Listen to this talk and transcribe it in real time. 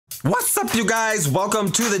What's up, you guys?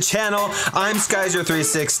 Welcome to the channel. I'm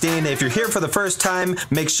Skyzer316. If you're here for the first time,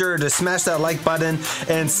 make sure to smash that like button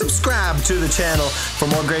and subscribe to the channel for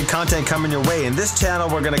more great content coming your way. In this channel,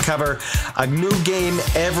 we're gonna cover a new game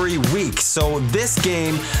every week. So this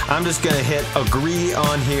game, I'm just gonna hit agree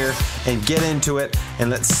on here and get into it,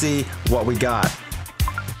 and let's see what we got.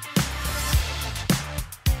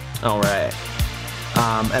 All right.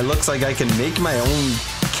 It looks like I can make my own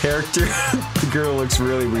character. The girl looks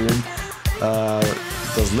really weird.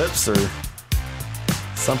 Those lips or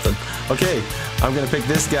something. Okay, I'm gonna pick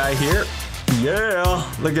this guy here. Yeah,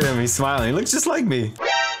 look at him, he's smiling. He looks just like me.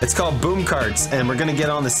 It's called Boom Karts, and we're gonna get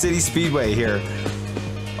on the city speedway here.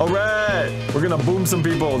 All right, we're gonna boom some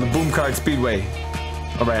people on the Boom Kart speedway.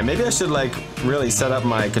 All right, maybe I should like really set up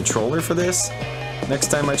my controller for this next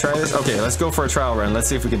time I try this. Okay, let's go for a trial run. Let's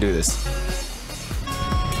see if we can do this.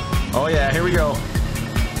 Oh yeah, here we go.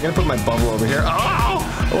 I'm gonna put my bubble over here. Oh!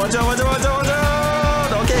 Watch out, watch out, watch out, watch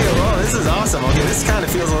out! Okay, well, this is awesome. Okay, this kind of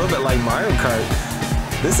feels a little bit like Mario Kart.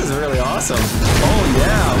 This is really awesome. Oh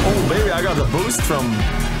yeah! Oh baby, I got the boost from...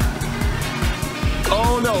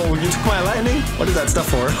 Oh no, you took my lightning? What is that stuff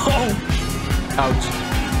for? Oh! Ouch.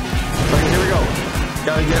 Okay, here we go.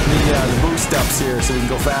 Gotta get the boost ups here so we can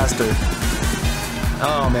go faster.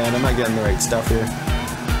 Oh man, I'm not getting the right stuff here.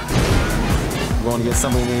 I'm going to get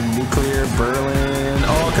somebody named Nuclear Berlin.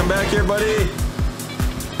 Oh, come back here, buddy.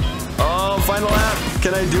 Oh, final lap.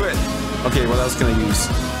 Can I do it? Okay, what else can I use?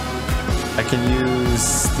 I can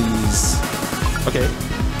use these. Okay.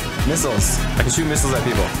 Missiles. I can shoot missiles at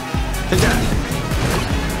people. Take that.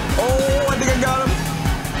 Oh, I think I got him.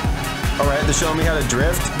 Alright, they're showing me how to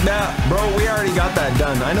drift. Nah, bro, we already got that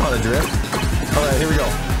done. I know how to drift. Alright, here we go.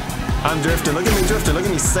 I'm drifting. Look at me drifting. Look at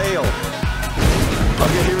me sail.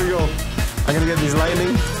 Okay, here we go. I'm gonna get these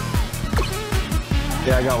lightning.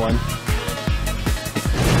 Yeah, I got one.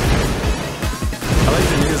 I like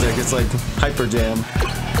the music. It's like hyper jam.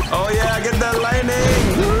 Oh yeah, get that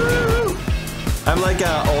lightning! Woo! I'm like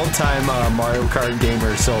an old-time Mario Kart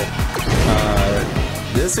gamer, so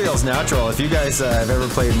this feels natural. If you guys have ever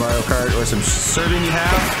played Mario Kart, or some certain you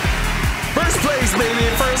have, first place, baby!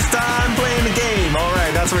 First time playing the game. All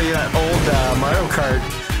right, that's where that old Mario Kart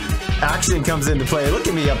action comes into play. Look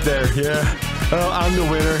at me up there. Yeah. Oh, I'm the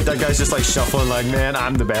winner. That guy's just like shuffling like, man,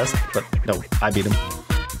 I'm the best. But no, I beat him.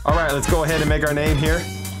 All right, let's go ahead and make our name here.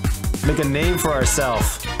 Make a name for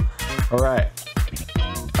ourselves. All right.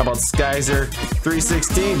 How about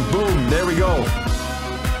Skyzer316? Boom, there we go.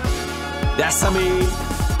 That's me.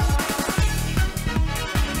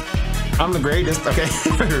 I'm the greatest. Okay,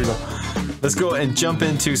 here we go. Let's go and jump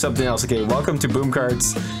into something else. Okay, welcome to Boom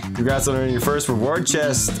Karts. Congrats on earning your first reward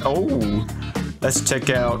chest. Oh, let's check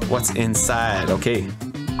out what's inside. Okay,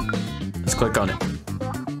 let's click on it.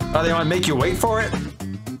 Oh, they want to make you wait for it?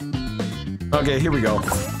 Okay, here we go.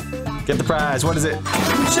 Get the prize. What is it?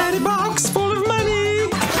 Shiny box full of money.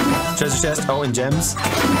 Treasure chest. Oh, and gems.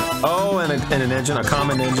 Oh, and an engine, a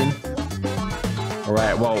common engine. All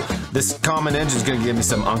right, well, this common engine is going to give me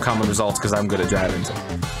some uncommon results because I'm good at driving. So.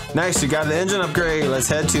 Nice, you got the engine upgrade. Let's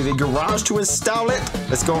head to the garage to install it.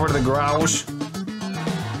 Let's go over to the garage.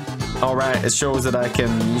 All right, it shows that I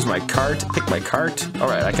can use my cart, pick my cart. All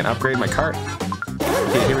right, I can upgrade my cart.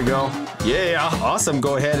 Okay, here we go. Yeah, awesome.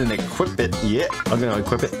 Go ahead and equip it. Yeah, I'm gonna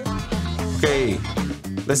equip it. Okay,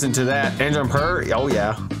 listen to that engine purr. Oh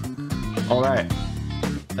yeah. All right.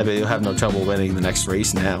 I bet you'll have no trouble winning the next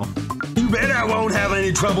race now. You bet I won't have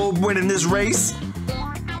any trouble winning this race.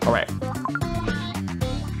 All right.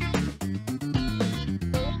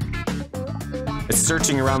 It's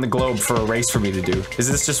searching around the globe for a race for me to do. Is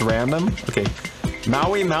this just random? Okay.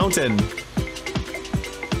 Maui Mountain.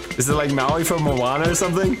 Is it like Maui from Moana or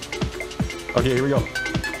something? Okay, here we go.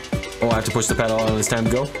 Oh, I have to push the pedal when it's time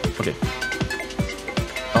to go? Okay.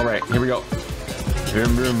 Alright, here we go.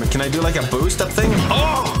 Can I do like a boost up thing?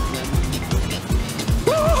 Oh!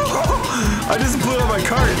 I just blew up my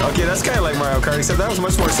cart. Okay, that's kind of like Mario Kart, except that was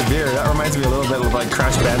much more severe. That reminds me a little bit of like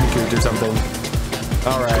Crash Bandicoot or something.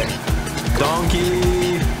 Alright. Donkey.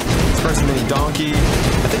 This person named Donkey.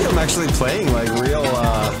 I think I'm actually playing like real,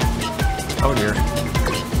 oh dear.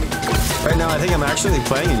 Right now I think I'm actually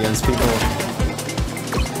playing against people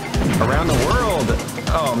around the world.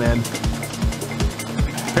 Oh man.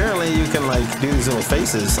 Apparently you can like do these little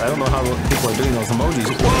faces. I don't know how people are doing those emojis.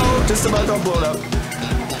 Whoa, just about to blow it up.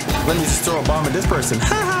 Let me just throw a bomb at this person. I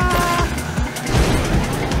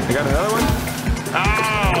got another one.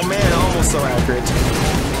 Oh man, almost so accurate.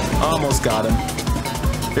 Almost got him.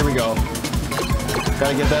 Here we go.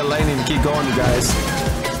 Gotta get that lightning to keep going, you guys.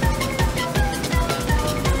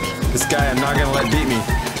 This guy I'm not gonna let beat me.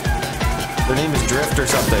 Her name is Drift or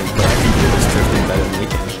something, but I can do this drifting better than we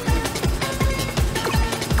can.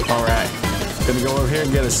 Alright. Gonna go over here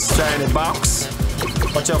and get a shiny box.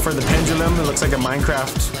 Watch out for the pendulum. It looks like a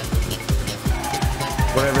Minecraft.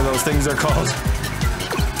 Whatever those things are called.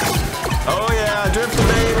 Oh yeah, drift the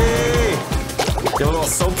baby! Get a little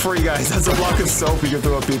soap for you guys. That's a block of soap you can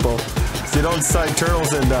throw at people. So you don't cite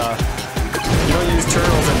turtles and you don't use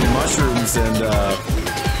turtles and mushrooms and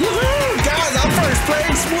woohoo! Guys, I'm first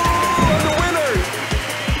place! Woo! I'm the winner!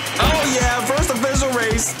 Oh yeah, first official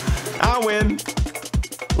race. I win.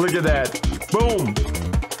 Look at that. Boom.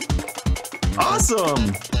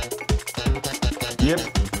 Awesome. Yep.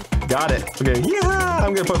 Got it. Okay. Yeah.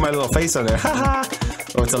 I'm gonna put my little face on there. Haha.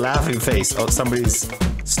 Oh, it's a laughing face. Oh,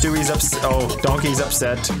 Stewie's upset. Oh, Donkey's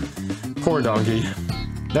upset. Poor Donkey.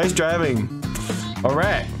 Nice driving. All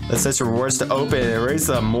right. Let's set your rewards to open. Erase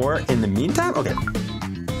more in the meantime. Okay.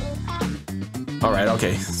 All right.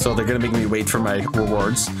 Okay. So they're gonna make me wait for my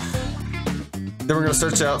rewards. Then we're gonna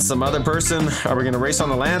search out some other person. Are we gonna race on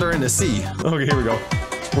the land or in the sea? Okay, here we go.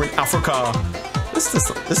 We're in Africa. What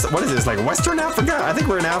is this? Like Western Africa? I think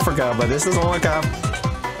we're in Africa, but this doesn't look like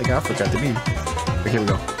Africa to me. Okay, here we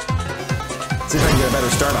go. See if I can get a better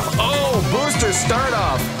start off. Oh, booster start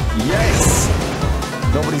off. Yes.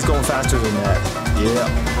 Nobody's going faster than that. Yeah.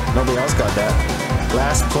 Nobody else got that.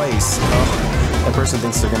 Last place. Oh, that person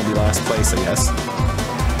thinks they're gonna be last place, I guess.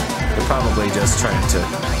 They're probably just trying to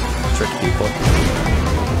trick people.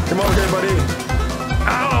 Come on, everybody!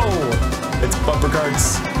 Ow! It's bumper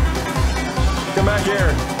carts. Come back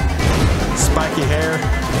here. Spiky hair.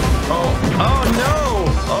 Oh, oh no!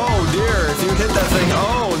 Oh dear, if you hit that thing,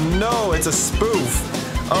 oh no, it's a spoof.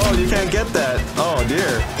 Oh, you can't get that. Oh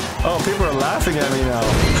dear. Oh, people are laughing at me now.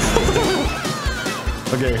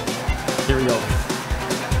 Okay, here we go.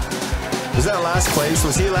 Was that last place?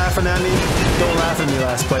 Was he laughing at me? Don't laugh at me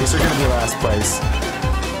last place. You're gonna be last place.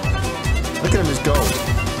 Look at him just go.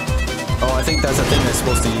 Oh, I think that's a thing I'm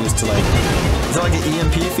supposed to use to like... Is that like an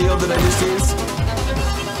EMP field that I just used?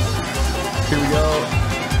 Here we go.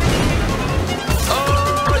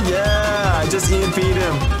 Oh, yeah! I just EMP'd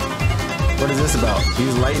him. What is this about?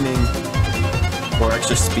 Use lightning for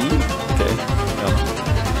extra speed? Okay.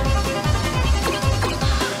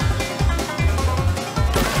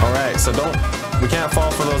 Alright, so we can't fall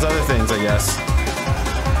for those other things, I guess.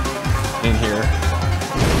 In here.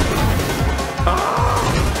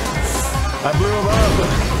 I blew him up.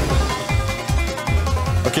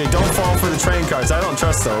 Okay, don't fall for the train cars. I don't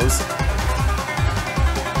trust those.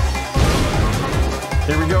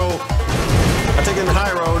 Here we go. I'm taking the high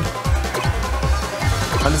road.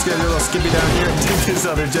 I'm just gonna do a little skippy down here and take this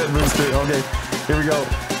other jet booster. Okay, here we go.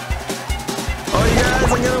 Oh, you guys,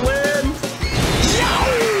 I'm gonna win!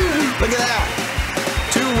 Look at that!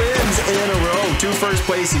 2 wins in a row. 2 first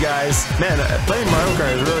place, you guys. Man, playing Mario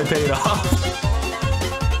Kart has really paid off.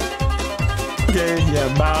 Okay, yeah,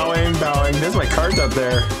 bowing. There's my cards up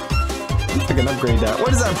there. I can upgrade that.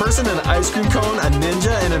 What is that person? An ice cream cone? A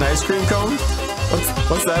ninja in an ice cream cone?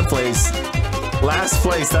 What's that place? Last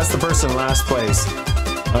place. That's the person last place.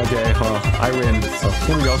 Okay, well, I win. So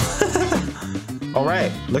here we go. All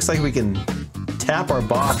right. Looks like we can tap our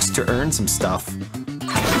box to earn some stuff.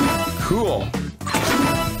 Cool.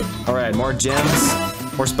 All right, more gems,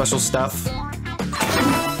 more special stuff.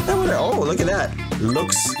 Oh, look at that.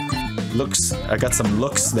 Looks. I got some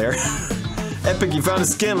looks there. Epic, you found a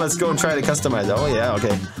skin. Let's go and try to customize it. Oh yeah,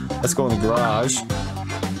 okay. Let's go in the garage.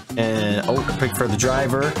 And pick for the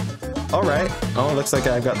driver. All right. Oh, looks like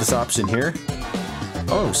I got this option here.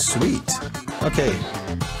 Oh, sweet. Okay.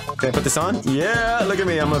 Can I put this on? Yeah, look at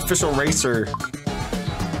me. I'm an official racer.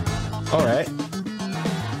 All right.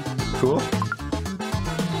 Cool.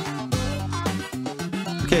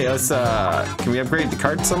 Okay, let's can we upgrade the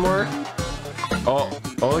cart somewhere? Oh,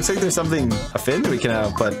 looks like there's something, a fin we can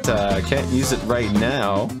have, but can't use it right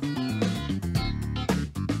now.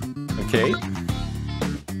 Okay.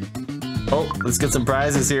 Oh, let's get some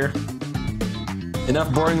prizes here.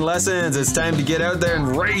 Enough boring lessons. It's time to get out there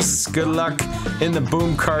and race. Good luck in the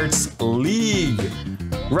Boom Karts League.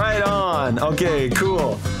 Right on. Okay,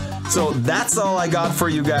 cool. So that's all I got for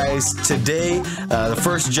you guys today. The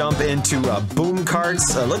first jump into Boom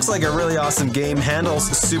Karts. Looks like a really awesome game. Handles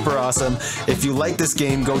super awesome. If you like this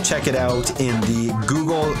game, go check it out in the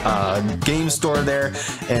Google game store there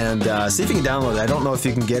and see if you can download it. I don't know if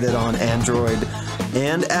you can get it on Android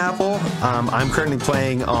and Apple. I'm currently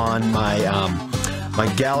playing on my my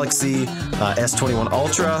Galaxy S21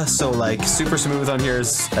 Ultra, so like super smooth on here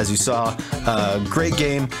as you saw. Great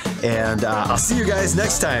game, and I'll see you guys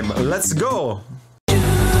next time. Let's go.